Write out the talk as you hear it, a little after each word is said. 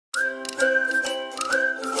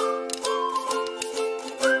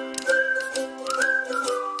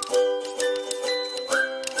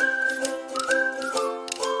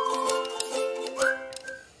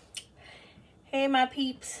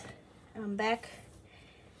peeps, I'm back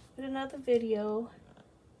with another video.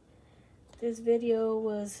 This video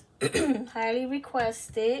was highly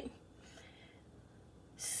requested,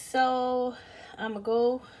 so I'm gonna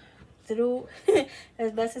go through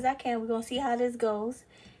as best as I can. We're gonna see how this goes.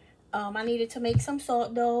 I needed to make some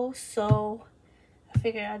salt dough, so I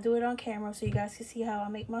figured I'd do it on camera so you guys can see how I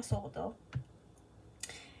make my salt dough.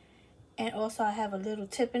 And also I have a little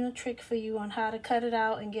tip and a trick for you on how to cut it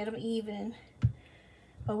out and get them even.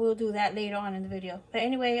 But we'll do that later on in the video. But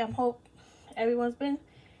anyway, I hope everyone's been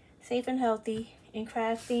safe and healthy in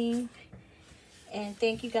crafting. And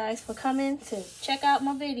thank you guys for coming to check out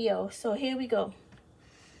my video. So here we go.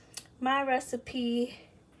 My recipe,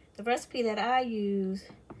 the recipe that I use,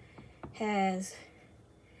 has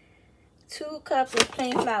 2 cups of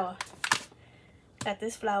plain flour. Got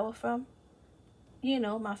this flour from, you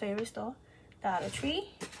know, my favorite store, Dollar Tree.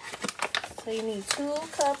 So you need 2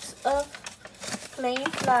 cups of plain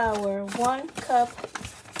flour, 1 cup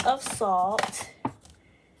of salt,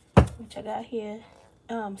 which I got here.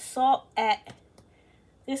 Salt at,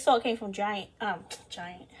 this salt came from Giant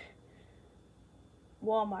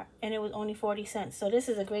Walmart, and it was only 40 cents. So this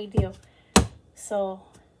is a great deal. So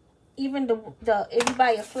even if you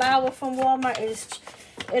buy your flour from Walmart,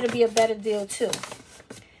 it'll be a better deal too.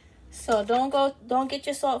 So don't get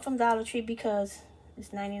your salt from Dollar Tree because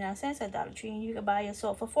it's 99 cents at Dollar Tree, and you can buy your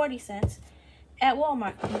salt for 40 cents at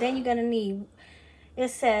Walmart. And then you're gonna need, it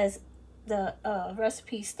says the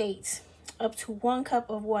recipe states up to 1 cup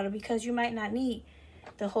of water, because you might not need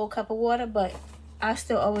the whole cup of water, but I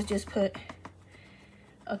still always just put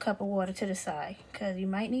a cup of water to the side because you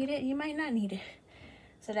might need it, you might not need it.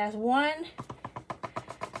 So that's 1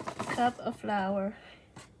 cup of flour,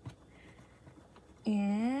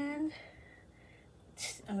 and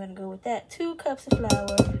I'm gonna go with that. 2 cups of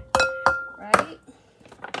flour, right?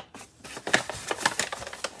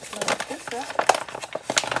 Load this up.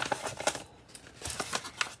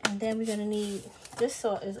 And then we're gonna need, this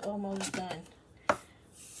salt is almost done.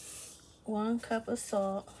 1 cup of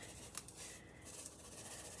salt.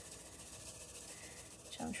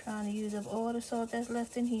 Which I'm trying to use up all the salt that's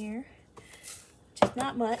left in here, which is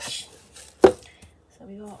not much. So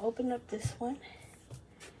we're gonna open up this one.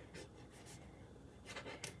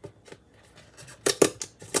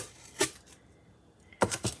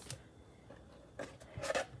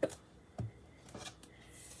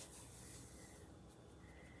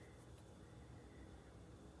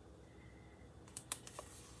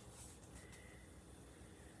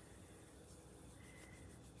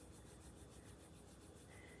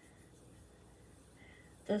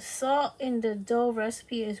 The salt in the dough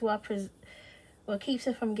recipe is what keeps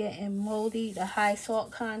it from getting moldy. The high salt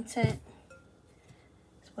content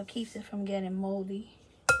is what keeps it from getting moldy,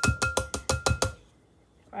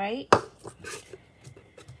 right?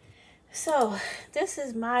 So this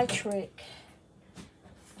is my trick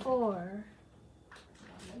for,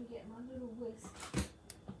 let me get my little whisk.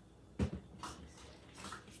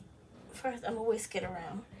 First I'm gonna whisk it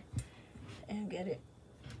around and get it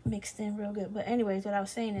mixed in real good. But anyways, what I was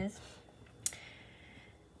saying is,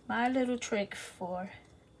 my little trick for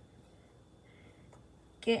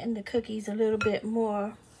getting the cookies a little bit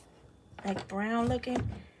more like brown looking.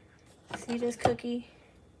 See, this cookie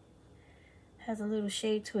has a little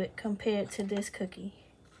shade to it compared to this cookie.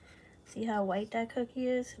 See how white that cookie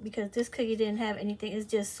is? Because this cookie didn't have anything.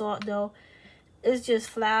 It's just salt dough. It's just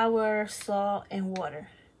flour, salt, and water.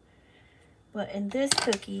 But in this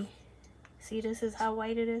cookie, see, this is how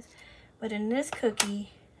white it is. But in this cookie,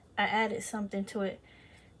 I added something to it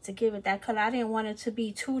to give it that color. I didn't want it to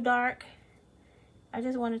be too dark. I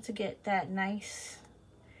just wanted to get that nice,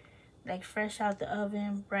 like fresh out the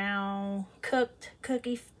oven, brown, cooked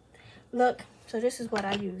cookie look. So this is what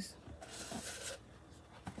I use.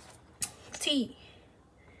 Tea.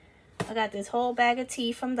 I got this whole bag of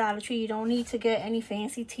tea from Dollar Tree. You don't need to get any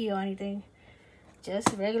fancy tea or anything. Just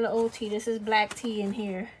regular old tea. This is black tea in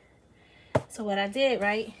here. So what I did,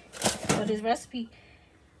 right, for this recipe,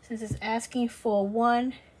 since it's asking for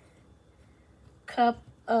 1 cup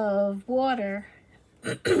of water,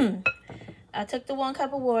 I took the 1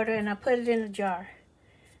 cup of water and I put it in a jar.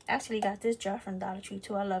 Actually got this jar from Dollar Tree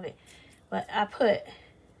too. I love it. But I put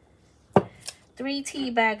 3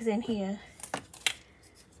 tea bags in here.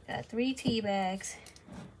 Got 3 tea bags,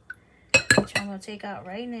 which I'm going to take out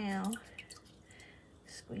right now.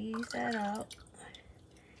 Squeeze that out.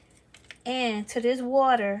 And to this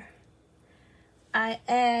water, I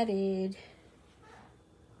added,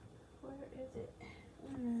 where is it?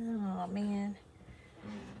 Oh, man.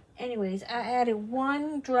 Anyways, I added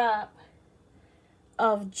 1 drop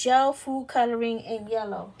of gel food coloring in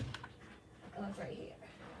yellow. Oh, it's right here.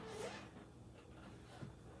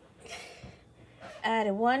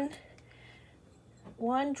 added one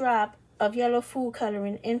drop of yellow food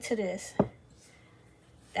coloring into this.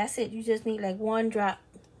 That's it. You just need like 1 drop.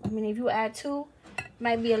 I mean, if you add 2, it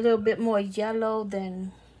might be a little bit more yellow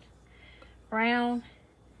than brown.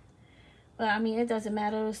 But I mean, it doesn't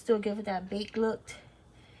matter. It'll still give it that baked look.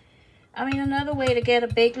 I mean, another way to get a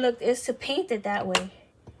baked look is to paint it that way.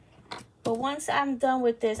 But once I'm done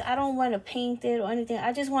with this, I don't want to paint it or anything.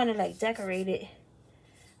 I just want to like decorate it.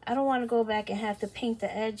 I don't want to go back and have to paint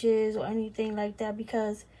the edges or anything like that,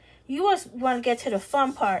 because you want to get to the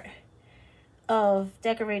fun part of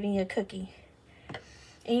decorating your cookie.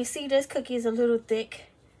 And you see this cookie is a little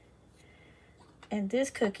thick, and this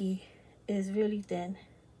cookie is really thin.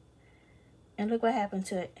 And look what happened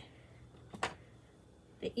to it.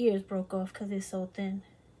 The ears broke off because it's so thin.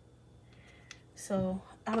 So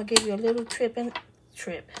I'm gonna give you a little tips,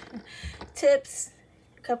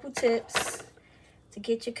 a couple tips to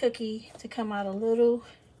get your cookie to come out a little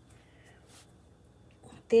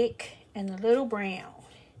thick and a little brown.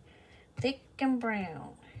 Thick and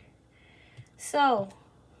brown. So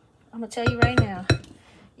I'm gonna tell you right now,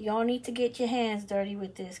 you don't need to get your hands dirty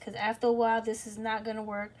with this, because after a while this is not gonna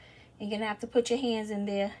work and you're gonna have to put your hands in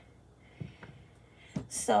there.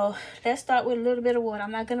 So let's start with a little bit of water.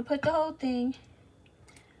 I'm not gonna put the whole thing.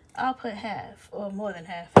 I'll put half or more than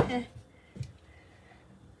half.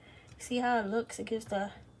 See how it looks? It gives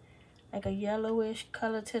the like a yellowish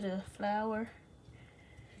color to the flour.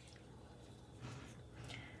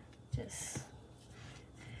 Just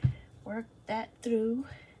work that through.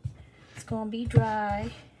 It's gonna be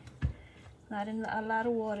dry. Not in a lot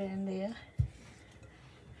of water in there.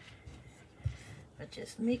 But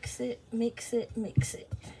just mix it, mix it, mix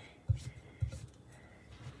it.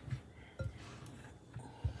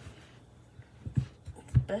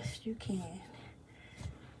 Best you can.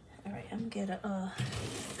 All right, I'm gonna get a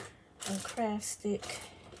craft stick.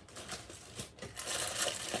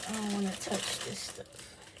 I don't want to touch this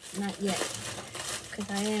stuff, not yet, because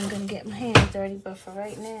I am gonna get my hands dirty. But for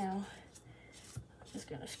right now, I'm just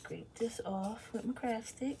gonna scrape this off with my craft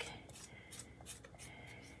stick.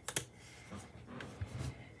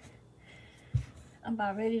 I'm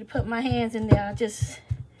about ready to put my hands in there. I just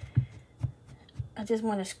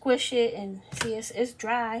want to squish it and see it's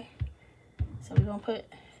dry. So we're gonna put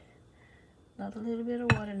another little bit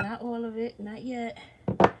of water, not all of it, not yet.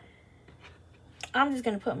 I'm just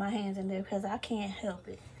gonna put my hands in there because I can't help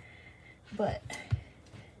it. But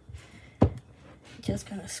just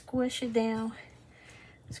gonna squish it down,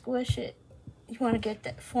 squish it. You want to get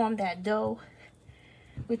that, form that dough,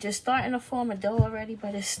 which is starting to form a dough already,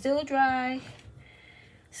 but it's still dry.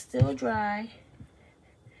 Still dry,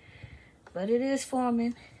 but it is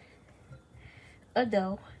forming a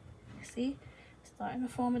dough. See, starting to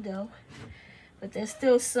form a dough, but there's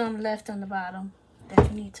still some left on the bottom that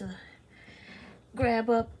you need to grab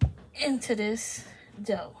up into this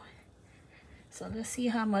dough. So let's see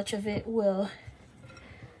how much of it will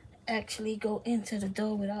actually go into the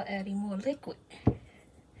dough without adding more liquid.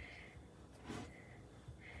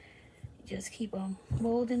 Just keep on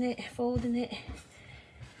molding it, folding it.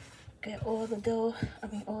 Get all the dough,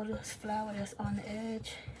 all the flour that's on the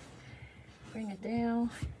edge. Bring it down,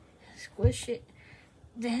 squish it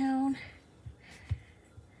down.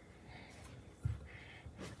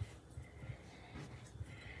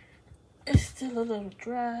 It's still a little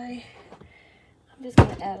dry. I'm just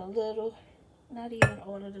gonna add a little, not even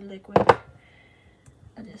all of the liquid.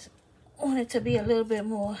 I just want it to be a little bit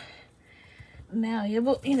more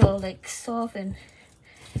malleable, you know, like soft, and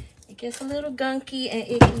it gets a little gunky and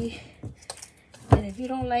icky. And if you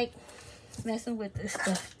don't like messing with this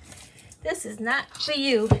stuff, this is not for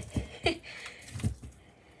you.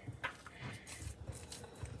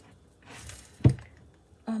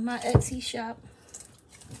 On my Etsy shop,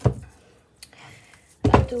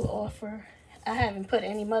 I do offer, I haven't put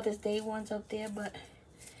any Mother's Day ones up there, but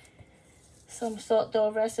some salt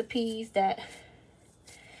dough recipes that,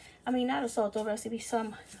 not a salt dough recipe,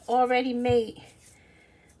 some already made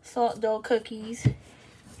salt dough cookies,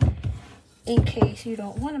 in case you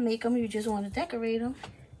don't want to make them, you just want to decorate them.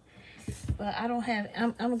 But I don't have,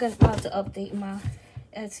 I'm about to update my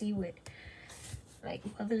Etsy with like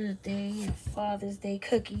Mother's Day and Father's Day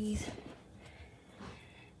cookies.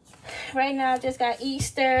 Right now I just got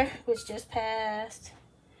Easter, which just passed,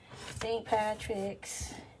 St.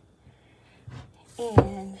 Patrick's,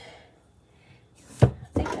 and I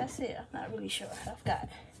think that's it. I'm not really sure. I've got,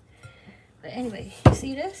 but anyway, you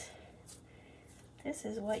see this? This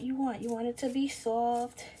is what you want. You want it to be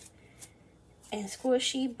soft and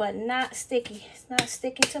squishy, but not sticky. It's not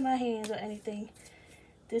sticking to my hands or anything.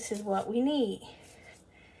 This is what we need.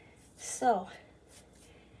 So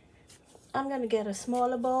I'm going to get a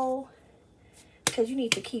smaller bowl because you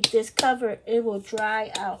need to keep this covered. It will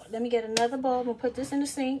dry out. Let me get another bowl. I'm going to put this in the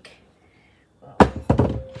sink. Well,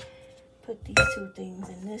 put these two things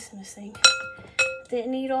in this in the sink.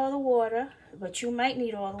 Didn't need all the water, but you might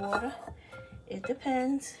need all the water. It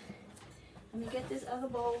depends. Let me get this other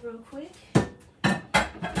bowl real quick. And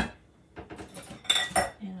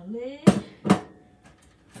a lid.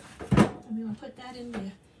 I'm going to put that in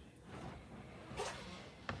there.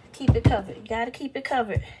 Keep it covered. You got to keep it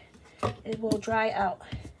covered. It will dry out.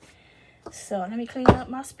 So let me clean up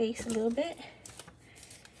my space a little bit.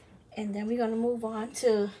 And then we're going to move on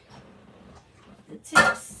to the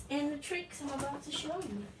tips and the tricks I'm about to show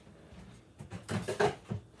you.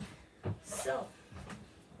 So,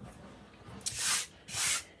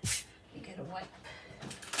 let me get a wipe.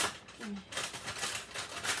 I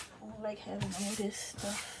don't like having all this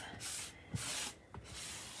stuff.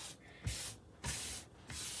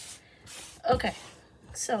 Okay,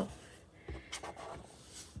 so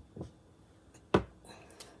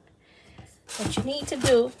what you need to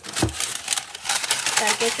do,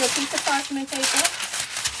 gotta get you a piece of parchment paper,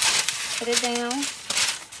 put it down.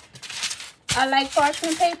 I like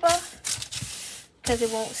parchment paper because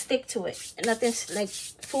it won't stick to it. Nothing like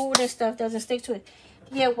food and stuff doesn't stick to it.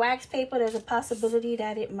 Yeah, wax paper, there's a possibility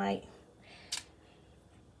that it might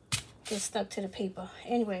get stuck to the paper.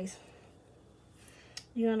 Anyways,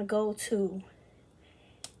 you're gonna go to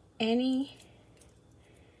any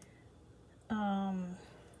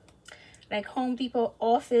like Home Depot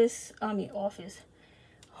home.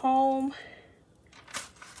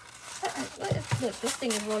 Look, this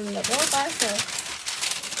thing is rolling up all by itself.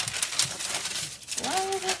 Why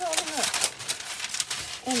is it rolling up?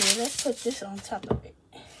 Anyway, let's put this on top of it.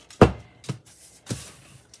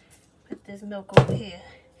 Put this milk over here.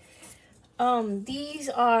 These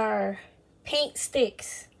are paint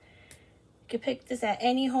sticks. You can pick this at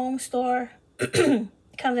any home store. It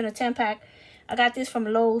comes in a 10-pack. I got this from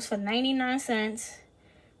Lowe's for 99 cents.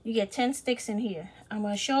 You get 10 sticks in here. I'm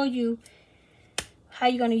going to show you how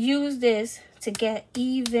you're going to use this to get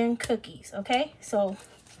even cookies, okay? So,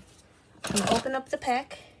 I'm going to open up the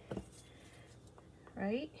pack,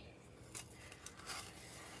 right?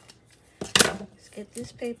 Let's get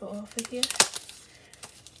this paper off of here.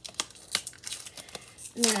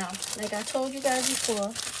 Now, like I told you guys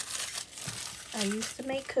before, I used to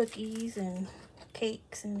make cookies and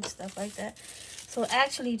cakes and stuff like that. So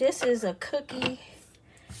actually, this is a cookie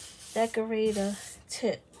decorator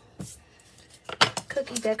tip.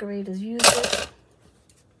 Cookie decorators use it.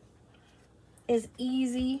 It's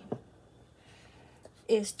easy,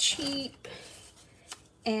 it's cheap,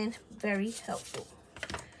 and very helpful.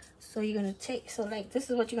 So you're gonna take, so like this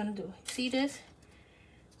is what you're gonna do. See this?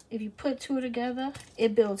 If you put two together,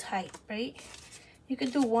 it builds height, right? You can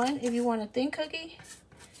do one if you want a thin cookie.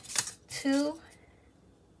 Two,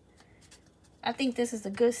 I think this is a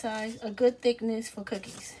good size, a good thickness for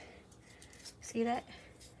cookies. See that?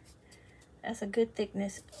 That's a good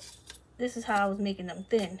thickness. This is how I was making them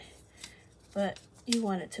thin, but you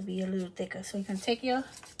want it to be a little thicker. So you can take your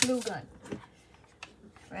glue gun,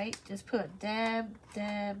 right? Just put dab,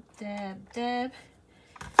 dab, dab, dab.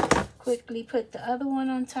 Quickly put the other one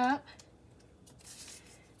on top.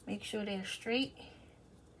 Make sure they're straight,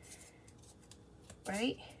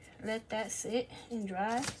 right? Let that sit and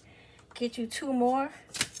dry. Get you two more.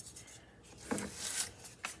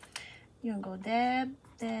 You're gonna go dab,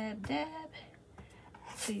 dab, dab,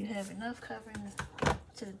 so you have enough covering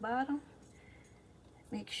to the bottom.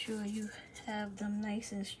 Make sure you have them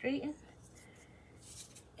nice and straightened,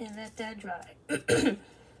 and let that dry.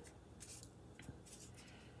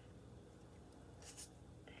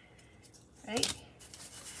 Right?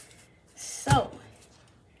 So,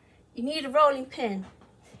 you need a rolling pin.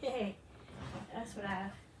 That's what I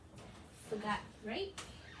forgot, right?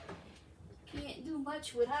 Can't do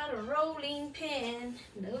much without a rolling pin.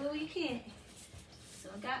 No, you can't. So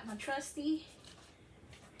I got my trusty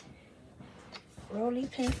rolling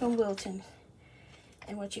pin from Wilton.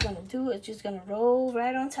 And what you're gonna do is just gonna roll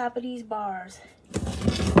right on top of these bars.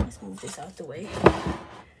 Let's move this out the way.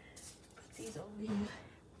 Put these over here.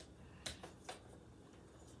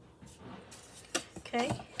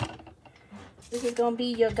 Okay. This is gonna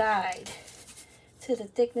be your guide to the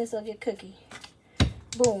thickness of your cookie.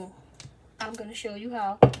 Boom. I'm gonna show you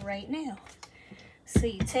how right now. So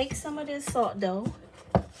you take some of this salt dough,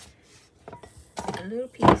 a little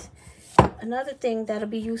piece. Another thing that'll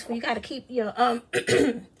be useful, you gotta keep your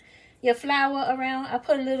your flour around. I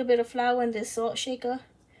put a little bit of flour in this salt shaker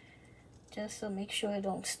just so make sure it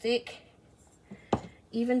don't stick.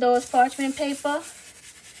 Even though it's parchment paper,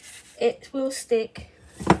 it will stick.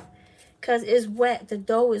 because it's wet. The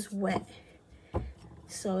dough is wet.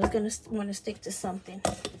 So it's going to want to stick to something.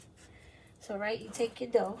 So, right, you take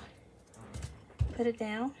your dough, put it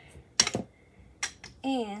down,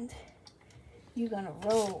 and you're going to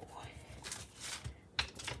roll.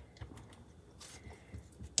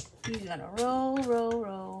 You're going to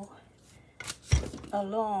roll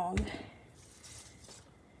along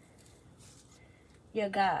your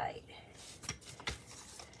guide.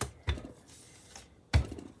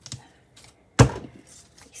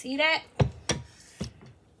 See that?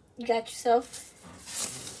 You got yourself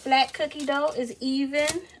flat cookie dough. Is even.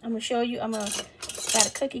 I'm gonna show you. Got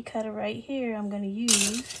a cookie cutter right here. I'm gonna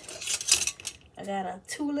use. I got a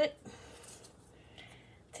tulip.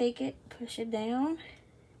 Take it, push it down.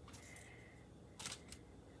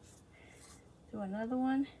 Do another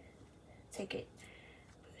one. Take it,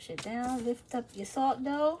 push it down. Lift up your salt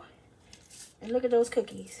dough, and look at those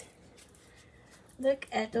cookies. Look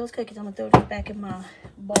at those cookies. I'm gonna throw this back in my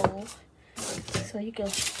bowl so you can.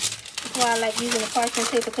 That's why I like using the parchment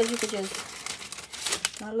paper, because you could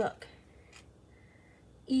just. Now look.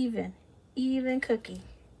 Even cookie.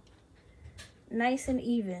 Nice and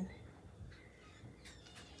even.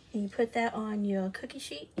 And you put that on your cookie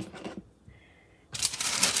sheet.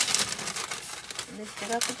 Lift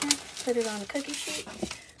it up again. Put it on the cookie sheet.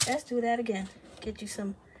 Let's do that again. Get you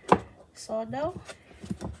some salt dough.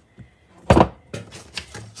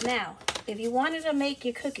 Now, if you wanted to make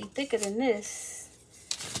your cookie thicker than this,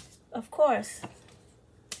 of course,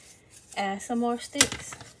 add some more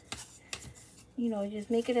sticks. You know, just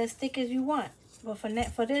make it as thick as you want. But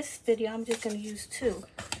for this video, I'm just going to use 2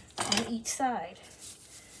 on each side.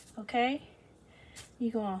 Okay?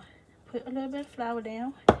 You're going to put a little bit of flour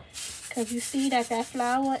down, because you see that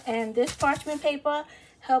flour and this parchment paper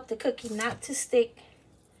help the cookie not to stick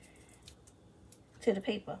to the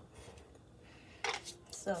paper.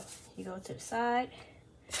 So you go to the side,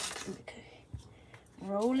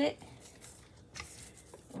 roll it.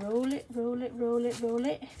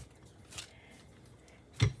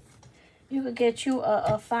 You could get you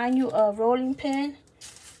find you a rolling pin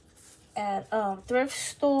at thrift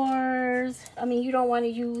stores. I mean, you don't want to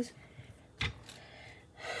use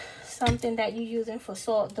something that you're using for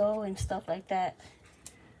salt dough and stuff like that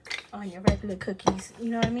on your regular cookies.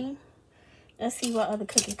 You know what I mean? Let's see what other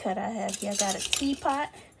cookie cut I have here. I got a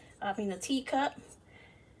teacup.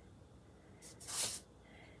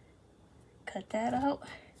 Cut that out.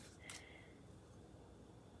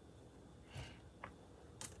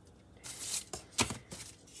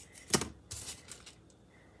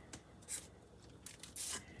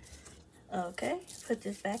 Okay, put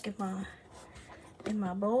this back in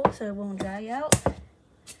my bowl so it won't dry out.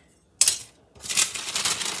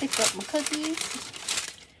 Pick up my cookies.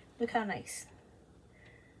 Look how nice.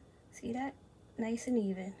 See that? Nice and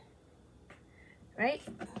even. Right?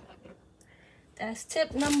 That's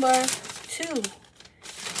tip number 2.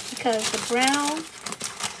 Because the brown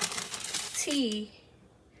tea,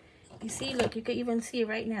 you see, look, you can even see it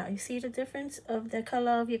right now. You see the difference of the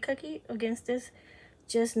color of your cookie against this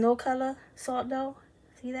just no color salt dough?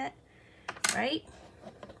 See that? Right?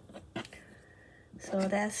 So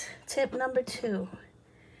that's tip number 2.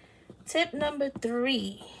 Tip number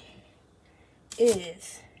 3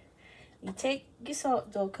 is you take your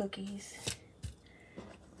salt dough cookies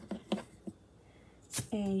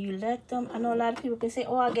and you let them. I know a lot of people can say,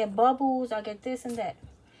 oh, I get bubbles, I get this and that.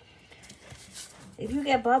 If you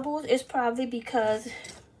get bubbles, it's probably because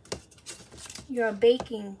you're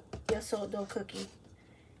baking your salt dough cookie.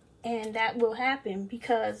 And that will happen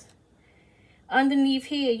because underneath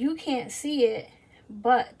here, you can't see it,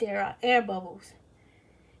 but there are air bubbles.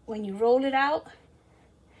 When you roll it out,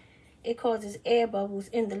 it causes air bubbles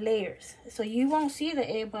in the layers. So you won't see the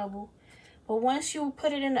air bubble. But once you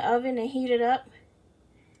put it in the oven and heat it up,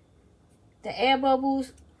 the air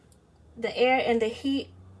bubbles, the air and the heat,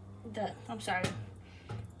 the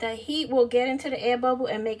heat will get into the air bubble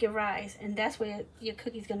and make it rise. And that's where your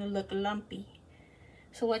cookie's going to look lumpy.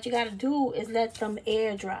 So what you got to do is let them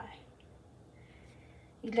air dry.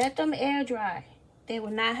 You let them air dry. They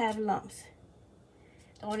will not have lumps.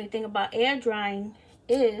 The only thing about air drying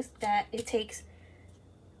is that it takes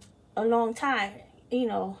a long time. You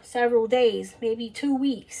know, several days, maybe 2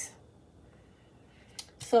 weeks.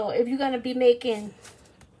 So if you're going to be making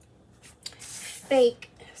fake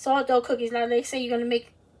salt dough cookies, like they say you're going to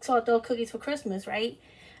make salt dough cookies for Christmas, right?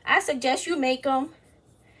 I suggest you make them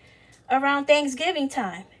around Thanksgiving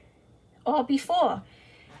time or before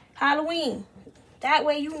Halloween. That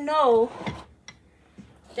way you know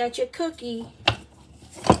that your cookie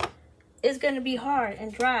is going to be hard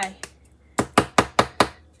and dry.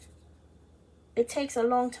 it takes a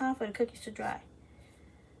long time for the cookies to dry.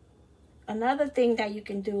 Another thing that you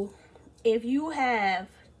can do, if you have,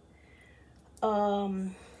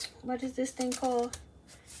 what is this thing called?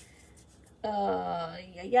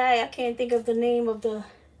 I can't think of the name of a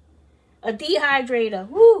dehydrator.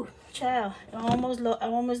 Woo, child, I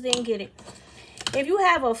almost didn't get it. If you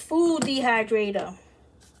have a food dehydrator,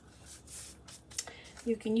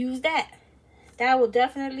 you can use that. That will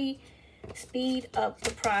definitely speed up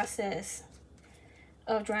the process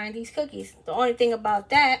of drying these cookies. The only thing about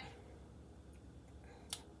that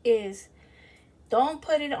is don't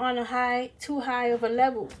put it on too high of a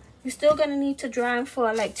level. You're still gonna need to dry them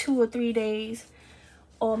for like 2 or 3 days,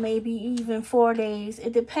 or maybe even 4 days.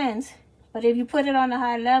 It depends. But if you put it on a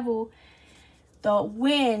high level, the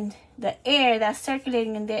wind, the air that's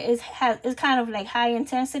circulating in there is kind of like high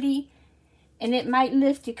intensity, and it might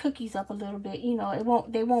lift your cookies up a little bit. You know,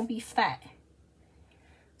 they won't be fat.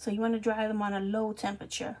 So you want to dry them on a low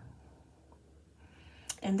temperature,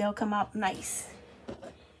 and they'll come out nice.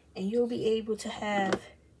 And you'll be able to have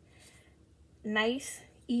nice,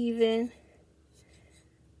 even,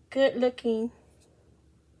 good looking.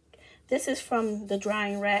 This is from the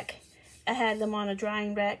drying rack. I had them on a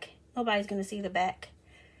drying rack. Nobody's going to see the back.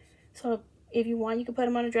 So if you want, you can put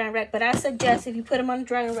them on a drying rack. But I suggest if you put them on a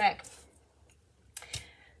drying rack,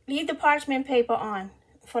 leave the parchment paper on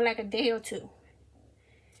for like a day or 2.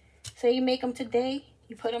 So you make them today,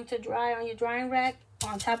 you put them to dry on your drying rack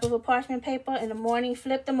on top of a parchment paper. In the morning,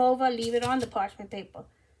 flip them over, leave it on the parchment paper.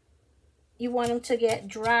 You want them to get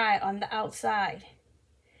dry on the outside.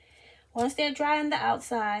 Once they're dry on the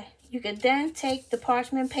outside, you can then take the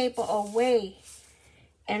parchment paper away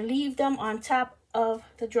and leave them on top of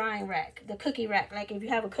the drying rack, the cookie rack. Like if you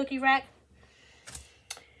have a cookie rack,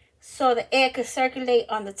 so the air could circulate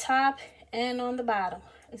on the top and on the bottom.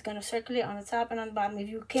 It's going to circulate on the top and on the bottom. If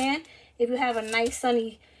you if you have a nice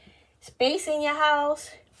sunny space in your house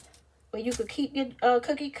where you could keep your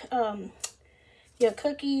cookie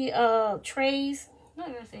trays. Not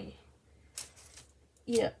gonna say.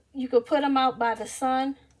 Yeah, you could put them out by the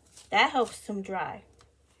sun. That helps them dry.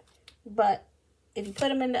 But if you put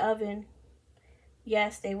them in the oven,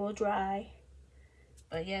 yes, they will dry.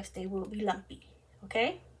 But yes, they will be lumpy.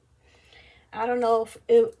 Okay? I don't know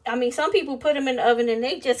if some people put them in the oven and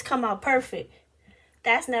they just come out perfect.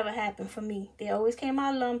 That's never happened for me. They always came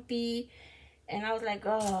out lumpy. And I was like,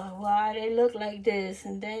 oh, why they look like this?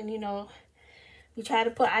 And then, you know, you try to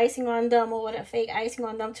put icing on them or whatever, fake icing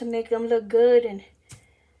on them to make them look good. And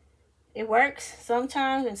it works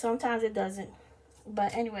sometimes and sometimes it doesn't.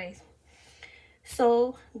 But anyways,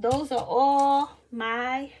 so those are all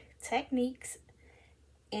my techniques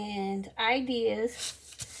and ideas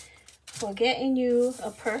for getting you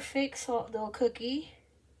a perfect salt dough cookie.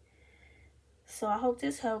 So I hope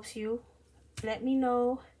this helps you. Let me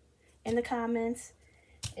know in the comments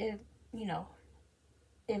if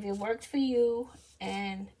it worked for you,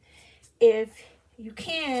 and if you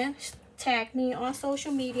can, tag me on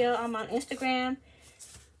social media. I'm on Instagram,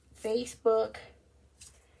 Facebook,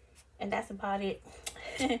 and that's about it.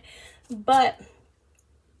 But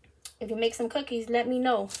if you make some cookies, let me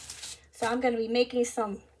know. So I'm going to be making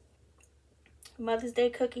some Mother's Day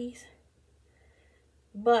cookies,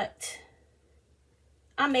 but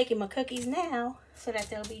I'm making my cookies now so that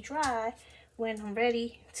they'll be dry when I'm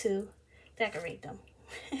ready to decorate them.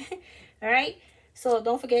 All right, so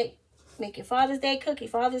don't forget, make your Father's Day cookie.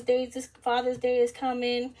 Father's Day is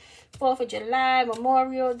coming. 4th of July,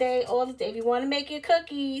 Memorial Day, all the day. If you want to make your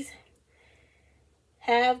cookies,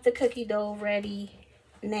 have the cookie dough ready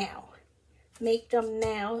now. Make them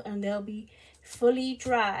now, and they'll be fully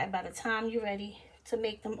dry by the time you're ready to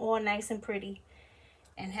make them all nice and pretty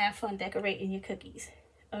and have fun decorating your cookies.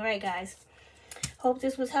 All right, guys. Hope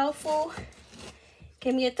this was helpful.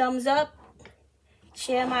 Give me a thumbs up.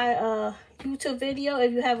 Share my YouTube video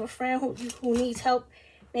if you have a friend who needs help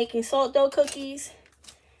making salt dough cookies.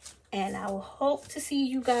 And I will hope to see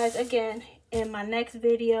you guys again in my next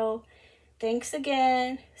video. Thanks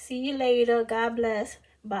again. See you later. God bless.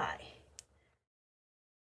 Bye.